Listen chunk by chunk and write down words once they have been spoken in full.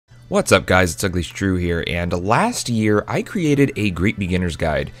What's up guys, it's Ugly Strew here, and last year I created a great beginner's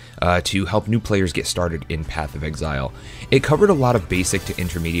guide to help new players get started in Path of Exile. It covered a lot of basic to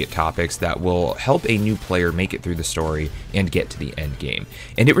intermediate topics that will help a new player make it through the story and get to the end game.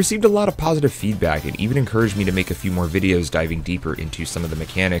 And it received a lot of positive feedback and even encouraged me to make a few more videos diving deeper into some of the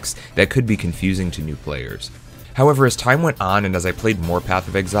mechanics that could be confusing to new players. However, as time went on and as I played more Path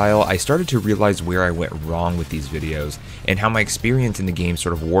of Exile, I started to realize where I went wrong with these videos, and how my experience in the game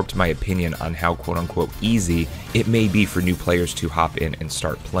sort of warped my opinion on how quote-unquote easy it may be for new players to hop in and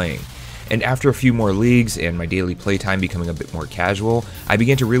start playing. And after a few more leagues and my daily playtime becoming a bit more casual, I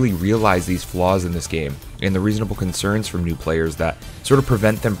began to really realize these flaws in this game, and the reasonable concerns from new players that sort of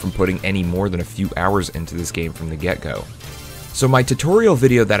prevent them from putting any more than a few hours into this game from the get-go. So my tutorial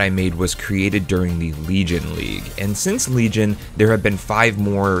video that I made was created during the Legion League, and since Legion, there have been 5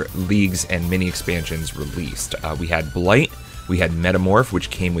 more leagues and mini expansions released. We had Blight, we had Metamorph,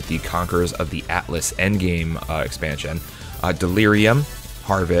 which came with the Conquerors of the Atlas Endgame expansion, Delirium,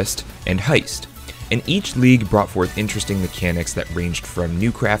 Harvest, and Heist. And each league brought forth interesting mechanics that ranged from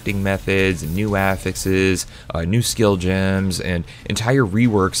new crafting methods, new affixes, new skill gems, and entire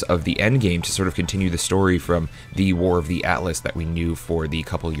reworks of the endgame to sort of continue the story from the War of the Atlas that we knew for the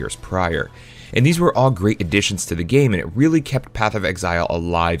couple years prior. And these were all great additions to the game, and it really kept Path of Exile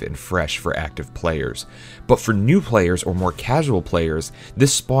alive and fresh for active players. But for new players or more casual players,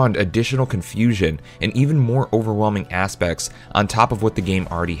 this spawned additional confusion and even more overwhelming aspects on top of what the game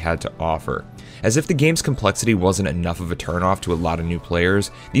already had to offer. As if the game's complexity wasn't enough of a turnoff to a lot of new players,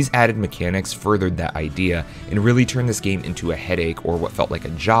 these added mechanics furthered that idea and really turned this game into a headache or what felt like a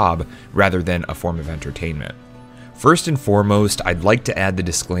job rather than a form of entertainment. First and foremost, I'd like to add the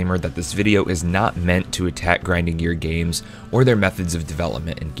disclaimer that this video is not meant to attack grinding gear games or their methods of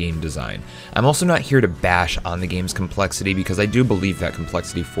development and game design. I'm also not here to bash on the game's complexity, because I do believe that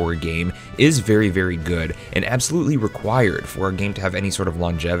complexity for a game is very, very good and absolutely required for a game to have any sort of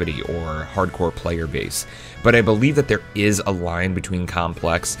longevity or hardcore player base. But I believe that there is a line between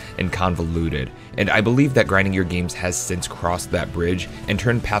complex and convoluted, and I believe that grinding gear games has since crossed that bridge and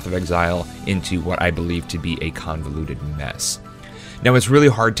turned Path of Exile into what I believe to be a convoluted mess. Now, it's really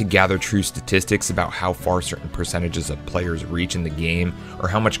hard to gather true statistics about how far certain percentages of players reach in the game or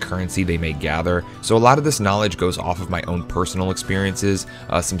how much currency they may gather, so a lot of this knowledge goes off of my own personal experiences,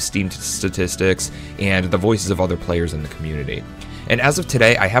 some Steam statistics, and the voices of other players in the community. And as of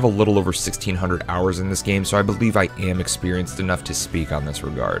today, I have a little over 1,600 hours in this game, so I believe I am experienced enough to speak on this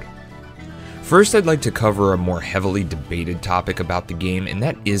regard. First, I'd like to cover a more heavily debated topic about the game, and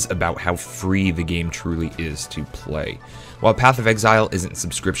that is about how free the game truly is to play. While Path of Exile isn't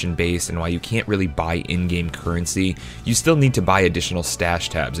subscription-based, and while you can't really buy in-game currency, you still need to buy additional stash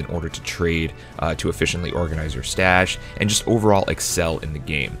tabs in order to trade, to efficiently organize your stash, and just overall excel in the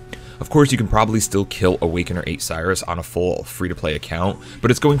game. Of course, you can probably still kill Awakener 8 Cyrus on a full free-to-play account,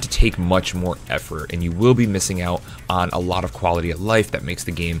 but it's going to take much more effort, and you will be missing out on a lot of quality of life that makes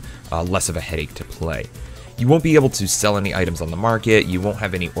the game less of a headache to play. You won't be able to sell any items on the market, you won't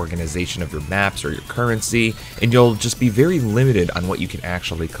have any organization of your maps or your currency, and you'll just be very limited on what you can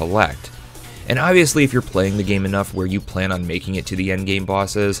actually collect. And obviously, if you're playing the game enough where you plan on making it to the endgame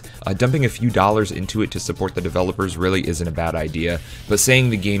bosses, dumping a few dollars into it to support the developers really isn't a bad idea, but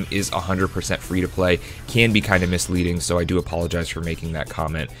saying the game is 100% free to play can be kind of misleading, so I do apologize for making that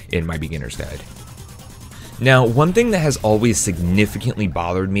comment in my beginner's guide. Now, one thing that has always significantly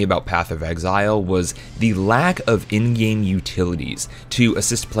bothered me about Path of Exile was the lack of in-game utilities to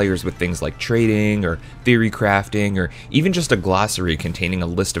assist players with things like trading, or theory crafting, or even just a glossary containing a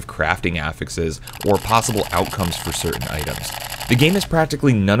list of crafting affixes or possible outcomes for certain items. The game has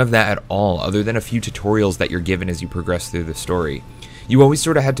practically none of that at all, other than a few tutorials that you're given as you progress through the story. You always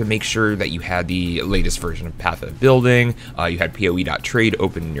sort of had to make sure that you had the latest version of Path of Building, you had PoE.trade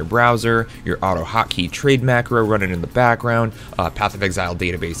open in your browser, your auto hotkey trade macro running in the background, Path of Exile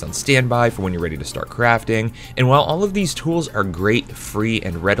database on standby for when you're ready to start crafting, and while all of these tools are great, free,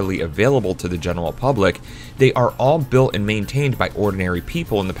 and readily available to the general public, they are all built and maintained by ordinary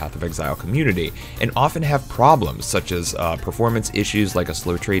people in the Path of Exile community, and often have problems such as performance issues like a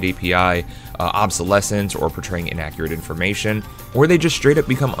slow trade API, obsolescence, or portraying inaccurate information, or they just straight up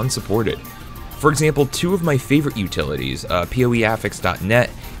become unsupported. For example, 2 of my favorite utilities,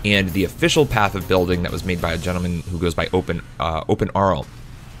 PoEaffix.net and the official Path of Building that was made by a gentleman who goes by OpenARL.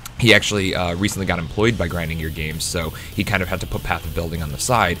 He actually recently got employed by Grinding Gear Games, so he kind of had to put Path of Building on the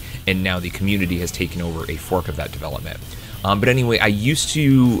side, and now the community has taken over a fork of that development. But anyway, I used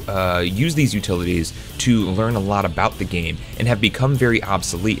to use these utilities to learn a lot about the game and have become very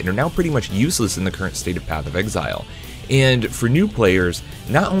obsolete and are now pretty much useless in the current state of Path of Exile. And for new players,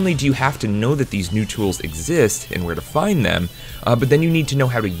 not only do you have to know that these new tools exist and where to find them, but then you need to know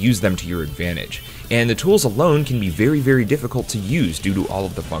how to use them to your advantage. And the tools alone can be very, very difficult to use due to all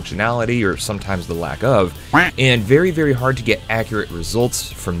of the functionality or sometimes the lack of, and very, very hard to get accurate results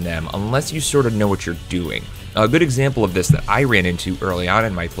from them unless you sort of know what you're doing. A good example of this that I ran into early on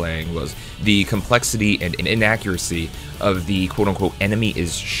in my playing was the complexity and inaccuracy of the quote-unquote enemy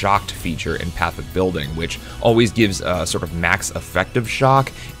is shocked feature in Path of Building, which always gives a sort of max effective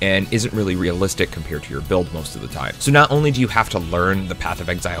shock and isn't really realistic compared to your build most of the time. So not only do you have to learn the Path of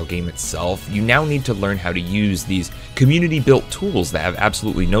Exile game itself, you now need to learn how to use these community-built tools that have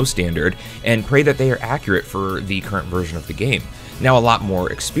absolutely no standard and pray that they are accurate for the current version of the game. Now, a lot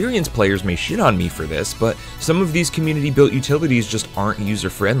more experienced players may shit on me for this, but some of these community-built utilities just aren't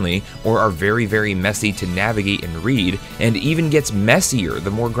user-friendly or are very, very messy to navigate and read, and even gets messier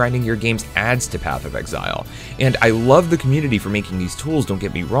the more grinding your games adds to Path of Exile. And I love the community for making these tools, don't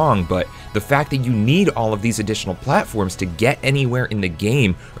get me wrong, but the fact that you need all of these additional platforms to get anywhere in the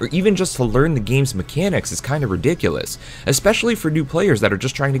game, or even just to learn the game's mechanics, is kind of ridiculous, especially for new players that are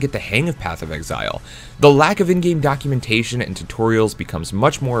just trying to get the hang of Path of Exile. The lack of in-game documentation and tutorials becomes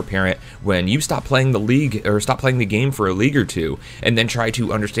much more apparent when you stop playing the league or stop playing the game for a league or two and then try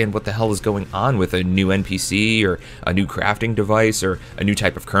to understand what the hell is going on with a new NPC or a new crafting device or a new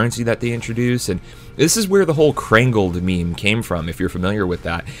type of currency that they introduce. And this is where the whole Krangled meme came from, if you're familiar with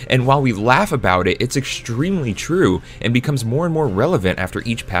that. And while we laugh about it, it's extremely true and becomes more and more relevant after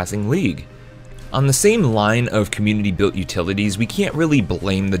each passing league. On the same line of community-built utilities, we can't really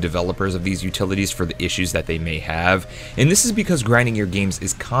blame the developers of these utilities for the issues that they may have, and this is because grinding your games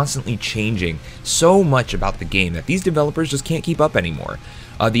is constantly changing so much about the game that these developers just can't keep up anymore.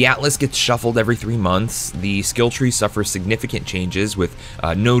 The Atlas gets shuffled every 3 months, the skill tree suffers significant changes with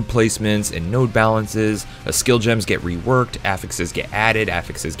node placements and node balances, skill gems get reworked, affixes get added,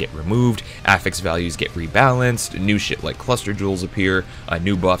 affixes get removed, affix values get rebalanced, new shit like cluster jewels appear,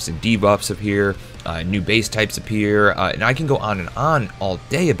 new buffs and debuffs appear, new base types appear, and I can go on and on all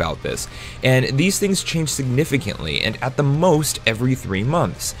day about this. And these things change significantly, and at the most every 3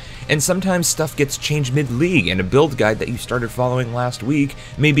 months. And sometimes stuff gets changed mid-league, and a build guide that you started following last week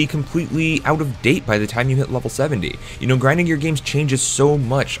may be completely out of date by the time you hit level 70. You know, grinding your games changes so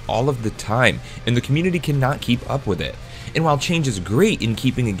much all of the time, and the community cannot keep up with it. And while change is great in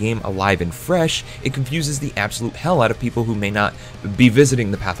keeping a game alive and fresh, it confuses the absolute hell out of people who may not be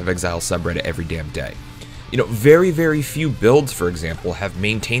visiting the Path of Exile subreddit every damn day. You know, very, very few builds, for example, have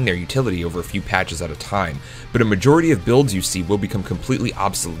maintained their utility over a few patches at a time, but a majority of builds you see will become completely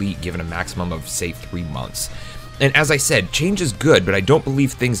obsolete given a maximum of, say, 3 months. And as I said, change is good, but I don't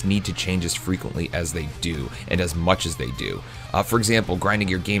believe things need to change as frequently as they do, and as much as they do. For example, grinding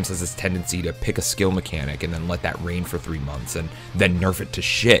your games has this tendency to pick a skill mechanic and then let that reign for 3 months, and then nerf it to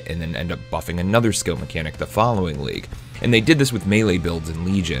shit, and then end up buffing another skill mechanic the following league. And they did this with melee builds in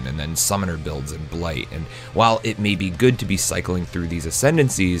Legion, and then summoner builds in Blight. And while it may be good to be cycling through these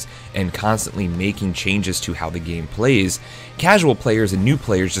ascendancies and constantly making changes to how the game plays, casual players and new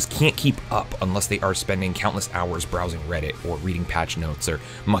players just can't keep up unless they are spending countless hours browsing Reddit or reading patch notes or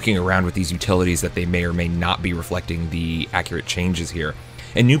mucking around with these utilities that they may or may not be reflecting the accurate changes here.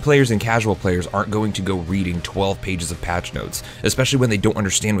 And new players and casual players aren't going to go reading 12 pages of patch notes, especially when they don't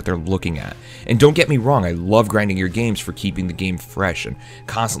understand what they're looking at. And don't get me wrong, I love grinding your games for keeping the game fresh and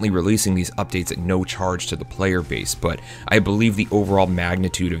constantly releasing these updates at no charge to the player base, but I believe the overall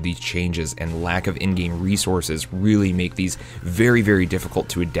magnitude of these changes and lack of in-game resources really make these very, very difficult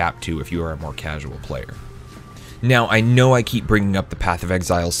to adapt to if you are a more casual player. Now, I know I keep bringing up the Path of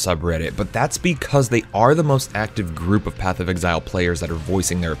Exile subreddit, but that's because they are the most active group of Path of Exile players that are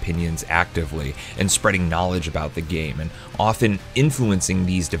voicing their opinions actively and spreading knowledge about the game, and often influencing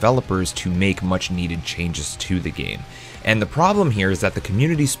these developers to make much needed changes to the game. And the problem here is that the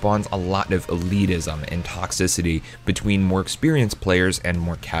community spawns a lot of elitism and toxicity between more experienced players and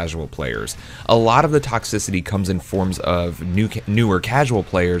more casual players. A lot of the toxicity comes in forms of newer casual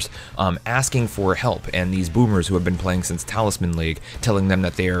players asking for help, and these boomers who have been playing since Talisman League telling them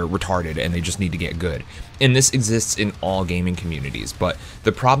that they are retarded and they just need to get good. And this exists in all gaming communities, but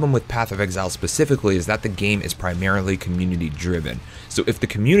the problem with Path of Exile specifically is that the game is primarily community driven. So if the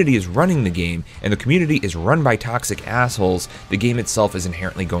community is running the game, and the community is run by toxic assholes, the game itself is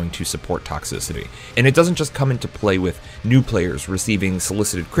inherently going to support toxicity. And it doesn't just come into play with new players receiving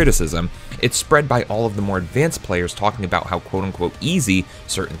solicited criticism, it's spread by all of the more advanced players talking about how quote-unquote easy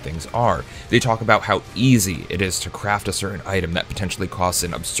certain things are. They talk about how easy it is to craft a certain item that potentially costs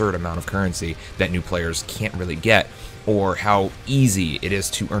an absurd amount of currency that new players can't really get. or how easy it is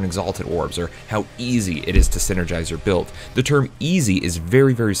to earn exalted orbs, or how easy it is to synergize your build. The term easy is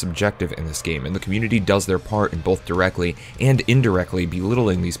very, very subjective in this game, and the community does their part in both directly and indirectly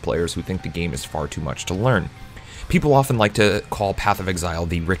belittling these players who think the game is far too much to learn. People often like to call Path of Exile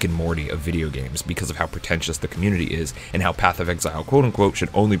the Rick and Morty of video games because of how pretentious the community is and how Path of Exile, quote-unquote, should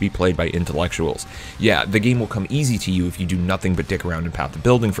only be played by intellectuals. Yeah, the game will come easy to you if you do nothing but dick around in Path of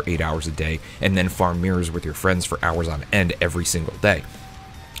Building for 8 hours a day and then farm mirrors with your friends for hours on end every single day.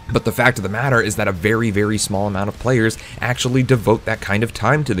 But the fact of the matter is that a very, very small amount of players actually devote that kind of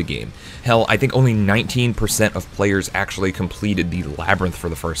time to the game. Hell, I think only 19% of players actually completed the Labyrinth for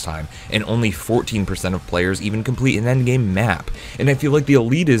the first time, and only 14% of players even complete an endgame map. And I feel like the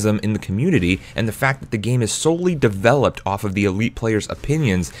elitism in the community and the fact that the game is solely developed off of the elite players'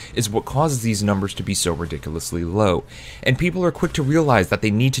 opinions is what causes these numbers to be so ridiculously low. And people are quick to realize that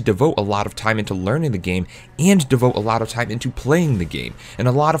they need to devote a lot of time into learning the game and devote a lot of time into playing the game. And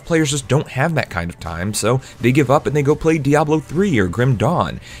a lot of players just don't have that kind of time, so they give up and they go play Diablo 3 or Grim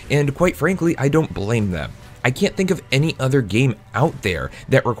Dawn, and quite frankly, I don't blame them. I can't think of any other game out there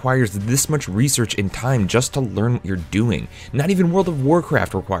that requires this much research and time just to learn what you're doing. Not even World of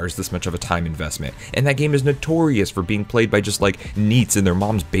Warcraft requires this much of a time investment, and that game is notorious for being played by just like neets in their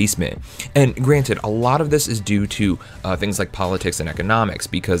mom's basement. And granted, a lot of this is due to things like politics and economics,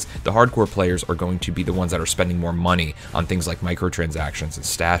 because the hardcore players are going to be the ones that are spending more money on things like microtransactions and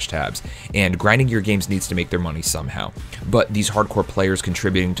stash tabs, and grinding your games needs to make their money somehow. But these hardcore players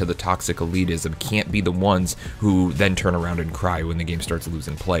contributing to the toxic elitism can't be the ones who then turn around and cry when the game starts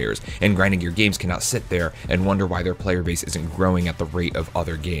losing players, and grinding your games cannot sit there and wonder why their player base isn't growing at the rate of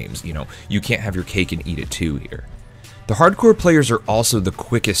other games. You know, you can't have your cake and eat it too here. The hardcore players are also the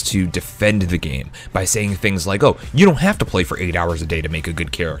quickest to defend the game by saying things like, oh, you don't have to play for 8 hours a day to make a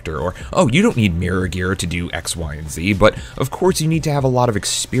good character, or, oh, you don't need mirror gear to do X, Y, and Z, but of course you need to have a lot of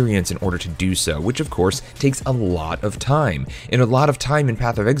experience in order to do so, which of course takes a lot of time. And a lot of time in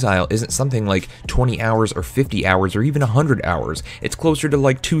Path of Exile isn't something like 20 hours or 50 hours or even 100 hours. It's closer to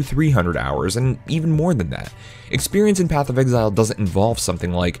like 200-300 hours, and even more than that. Experience in Path of Exile doesn't involve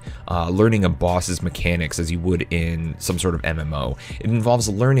something like learning a boss's mechanics as you would in some sort of MMO. It involves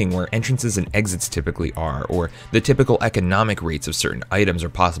learning where entrances and exits typically are, or the typical economic rates of certain items or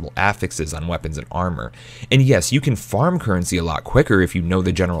possible affixes on weapons and armor. And yes, you can farm currency a lot quicker if you know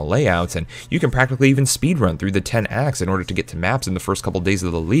the general layouts, and you can practically even speedrun through the 10 acts in order to get to maps in the first couple days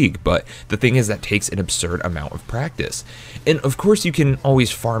of the league, but the thing is that takes an absurd amount of practice. And of course you can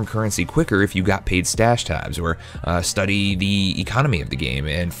always farm currency quicker if you got paid stash tabs, or study the economy of the game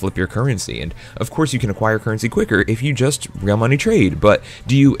and flip your currency. And of course you can acquire currency quicker if you just real money trade, but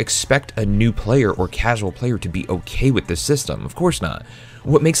do you expect a new player or casual player to be okay with this system? Of course not.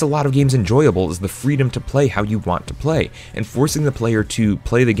 What makes a lot of games enjoyable is the freedom to play how you want to play, and forcing the player to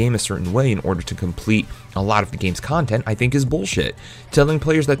play the game a certain way in order to complete a lot of the game's content, I think, is bullshit. Telling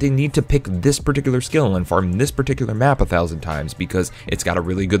players that they need to pick this particular skill and farm this particular map 1,000 times because it's got a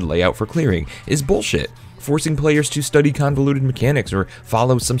really good layout for clearing is bullshit. Forcing players to study convoluted mechanics or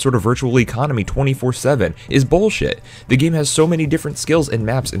follow some sort of virtual economy 24/7 is bullshit. The game has so many different skills and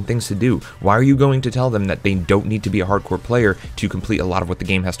maps and things to do. Why are you going to tell them that they don't need to be a hardcore player to complete a lot of what the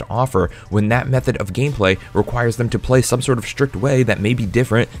game has to offer, when that method of gameplay requires them to play some sort of strict way that may be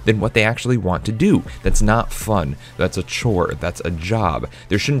different than what they actually want to do? That's not fun. That's a chore. That's a job.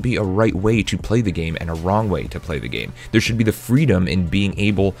 There shouldn't be a right way to play the game and a wrong way to play the game. There should be the freedom in being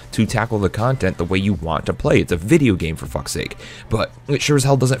able to tackle the content the way you want to play. It's a video game, for fuck's sake, but it sure as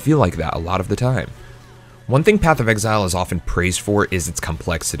hell doesn't feel like that a lot of the time. One thing Path of Exile is often praised for is its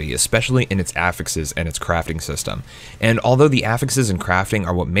complexity, especially in its affixes and its crafting system. And although the affixes and crafting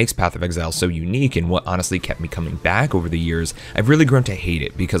are what makes Path of Exile so unique and what honestly kept me coming back over the years, I've really grown to hate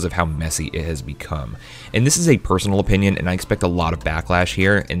it because of how messy it has become. And this is a personal opinion, and I expect a lot of backlash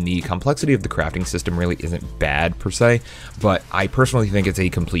here, and the complexity of the crafting system really isn't bad per se, but I personally think it's a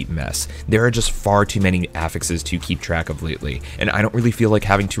complete mess. There are just far too many affixes to keep track of lately, and I don't really feel like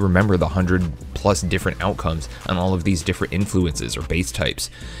having to remember the 100+ different outcomes on all of these different influences or base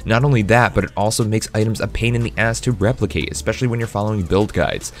types. Not only that, but it also makes items a pain in the ass to replicate, especially when you're following build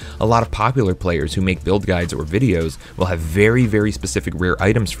guides. A lot of popular players who make build guides or videos will have very, very specific rare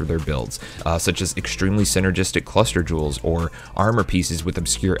items for their builds, such as extremely synergistic cluster jewels or armor pieces with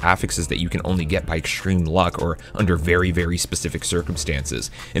obscure affixes that you can only get by extreme luck or under very, very specific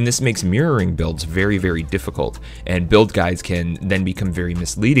circumstances. And this makes mirroring builds very, very difficult, and build guides can then become very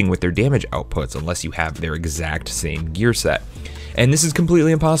misleading with their damage outputs unless you have their exact same gear set. And this is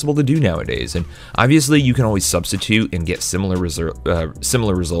completely impossible to do nowadays, and obviously you can always substitute and get similar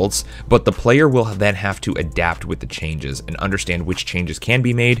results, but the player will then have to adapt with the changes and understand which changes can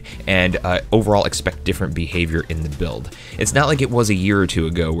be made, and overall expect different behavior in the build. It's not like it was a year or two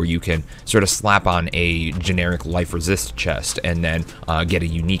ago where you can sort of slap on a generic life resist chest and then get a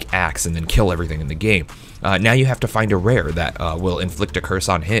unique axe and then kill everything in the game. Now you have to find a rare that will inflict a curse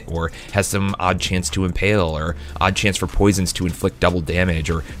on hit, or has some odd chance to impale, or odd chance for poisons to inflict double damage,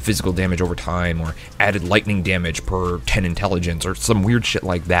 or physical damage over time, or added lightning damage per 10 intelligence, or some weird shit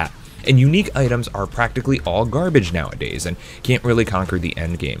like that. And unique items are practically all garbage nowadays and can't really conquer the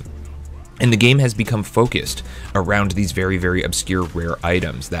end game. And the game has become focused around these very, very obscure rare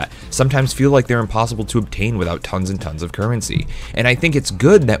items that sometimes feel like they're impossible to obtain without tons and tons of currency. And I think it's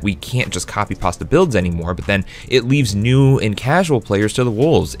good that we can't just copy pasta builds anymore, but then it leaves new and casual players to the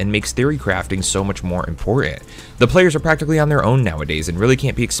wolves and makes theory crafting so much more important. The players are practically on their own nowadays and really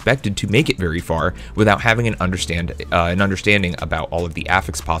can't be expected to make it very far without having an understanding about all of the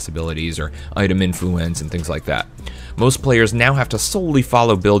affix possibilities or item influence and things like that. Most players now have to solely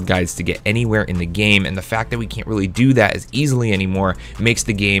follow build guides to get anywhere in the game, and the fact that we can't really do that as easily anymore makes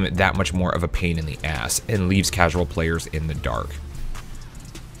the game that much more of a pain in the ass and leaves casual players in the dark.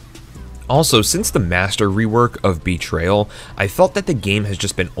 Also, since the master rework of Betrayal, I felt that the game has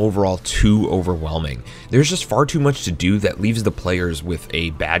just been overall too overwhelming. There's just far too much to do that leaves the players with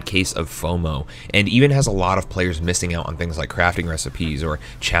a bad case of FOMO, and even has a lot of players missing out on things like crafting recipes or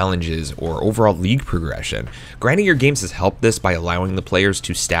challenges or overall league progression. Grinding your games has helped this by allowing the players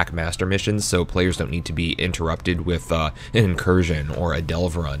to stack master missions so players don't need to be interrupted with an incursion or a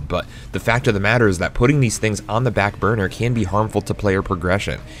delve run, but the fact of the matter is that putting these things on the back burner can be harmful to player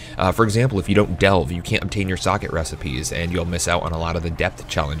progression. For example, if you don't delve, you can't obtain your socket recipes, and you'll miss out on a lot of the depth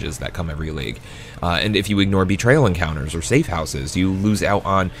challenges that come every league. And if you ignore betrayal encounters or safe houses, you lose out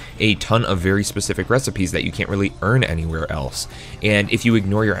on a ton of very specific recipes that you can't really earn anywhere else. And if you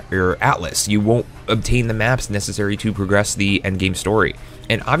ignore your atlas, you won't obtain the maps necessary to progress the endgame story.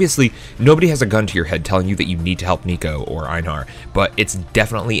 And obviously, nobody has a gun to your head telling you that you need to help Nico or Einar, but it's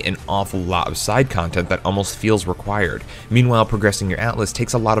definitely an awful lot of side content that almost feels required. Meanwhile, progressing your atlas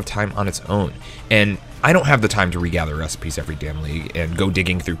takes a lot of time on its own, and I don't have the time to regather recipes every damn league and go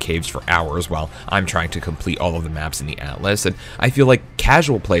digging through caves for hours while I'm trying to complete all of the maps in the atlas, and I feel like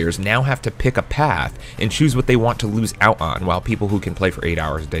casual players now have to pick a path and choose what they want to lose out on, while people who can play for 8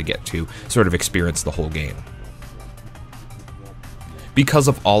 hours a day get to sort of experience the whole game. Because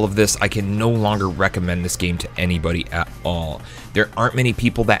of all of this, I can no longer recommend this game to anybody at all. There aren't many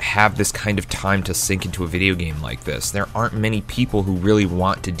people that have this kind of time to sink into a video game like this. There aren't many people who really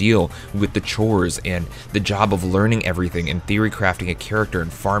want to deal with the chores and the job of learning everything and theory crafting a character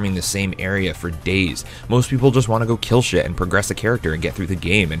and farming the same area for days. Most people just want to go kill shit and progress a character and get through the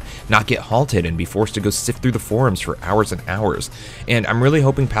game and not get halted and be forced to go sift through the forums for hours and hours. And I'm really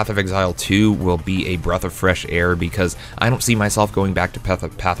hoping Path of Exile 2 will be a breath of fresh air, because I don't see myself going back to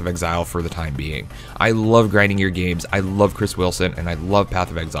Path of Exile for the time being. I love grinding your games, I love Chris Wilson, and I love Path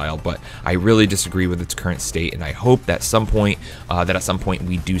of Exile, but I really disagree with its current state, and I hope that at some point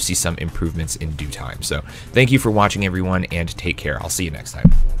we do see some improvements in due time. So thank you for watching, everyone, and take care. I'll see you next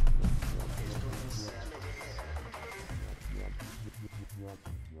time.